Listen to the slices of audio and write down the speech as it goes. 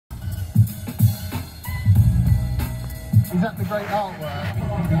Is that the great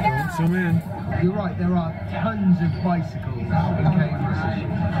artwork? Zoom in. You're right, there are tons of bicycles in Cambridge.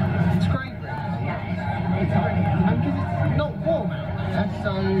 It's great, really. And because it's not warm out there,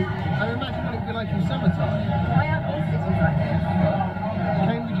 so I imagine what it would be like in summertime.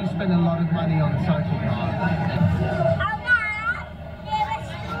 Cambridge, you spend a lot of money on cycle cars.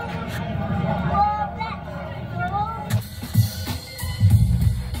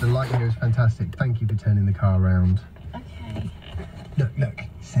 The light here is fantastic. Thank you for turning the car around. Okay. Look,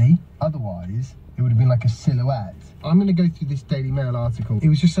 see? Otherwise, it would have been like a silhouette. I'm going to go through this Daily Mail article. It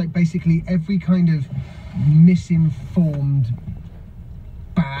was just like basically every kind of misinformed,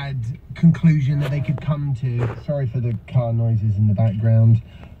 bad conclusion that they could come to. Sorry for the car noises in the background.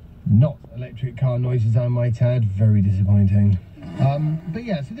 Not electric car noises, I might add. Very disappointing. But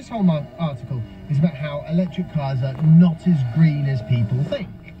yeah, so this whole article is about how electric cars are not as green as people think.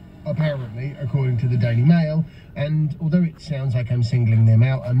 Apparently, according to the Daily Mail, and although it sounds like I'm singling them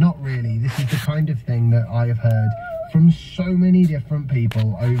out, I'm not really. This is the kind of thing that I have heard from so many different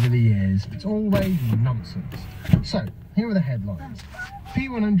people over the years. It's always nonsense. So, here are the headlines.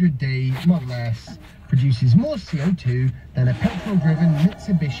 P100D Model S produces more CO2 than a petrol-driven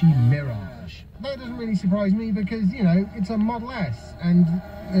Mitsubishi Mirage. That doesn't really surprise me because, you know, it's a Model S and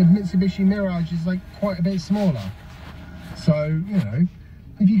a Mitsubishi Mirage is like quite a bit smaller. So, you know,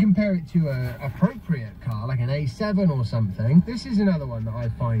 if you compare it to an appropriate car, like an A7 or something, this is another one that I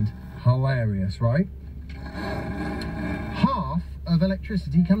find hilarious, right? Half of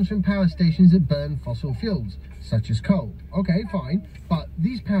electricity comes from power stations that burn fossil fuels, such as coal. Okay, fine, but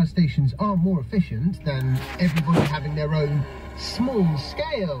these power stations are more efficient than everybody having their own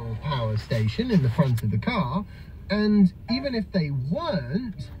small-scale power station in the front of the car, and even if they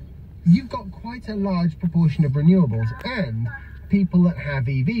weren't, you've got quite a large proportion of renewables, and people that have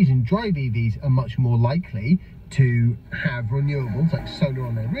EVs and drive EVs are much more likely to have renewables like solar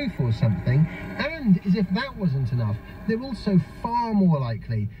on their roof or something, and as if that wasn't enough, they're also far more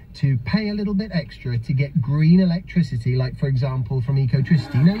likely to pay a little bit extra to get green electricity, like for example from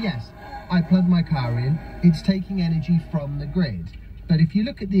Ecotricity. Now yes, I plug my car in, it's taking energy from the grid, but if you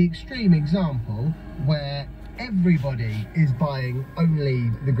look at the extreme example where everybody is buying only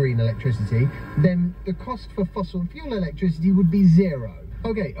the green electricity, then the cost for fossil fuel electricity would be zero.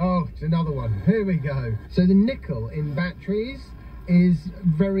 Okay, oh, it's another one. Here we go. So the nickel in batteries is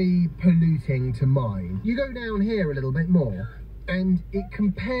very polluting to mine. You go down here a little bit more, and it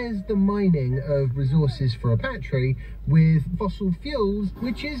compares the mining of resources for a battery with fossil fuels,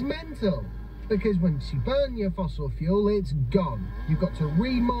 which is mental. Because once you burn your fossil fuel, it's gone. You've got to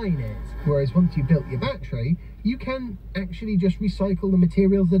re-mine it. Whereas once you've built your battery, you can actually just recycle the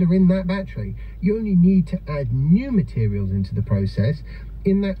materials that are in that battery. You only need to add new materials into the process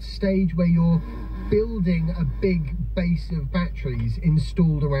in that stage where you're building a big base of batteries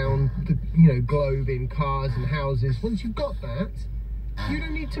installed around the globe in cars and houses. Once you've got that, you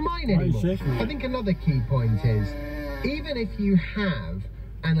don't need to mine anymore. I think another key point is, even if you have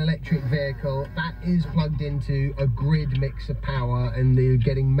an electric vehicle that is plugged into a grid mix of power and they're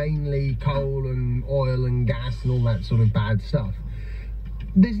getting mainly coal and oil and gas and all that sort of bad stuff,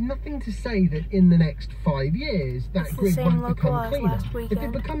 there's nothing to say that in the next 5 years that grid won't become cleaner. If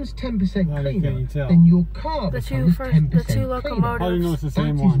it becomes 10% cleaner, then your car becomes 10% cleaner. How do you know it's the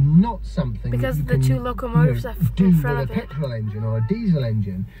same that one? is not something because that you the can, two locomotives are do in with front a of it. petrol engine or a diesel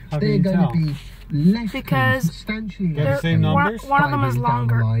engine. How They're can you going tell? to be less Because substantially They're the less same clean numbers? One of them is 5 years down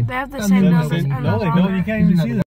the longer. line They have the than same the numbers other and one. No, they longer. don't. You can't even see them.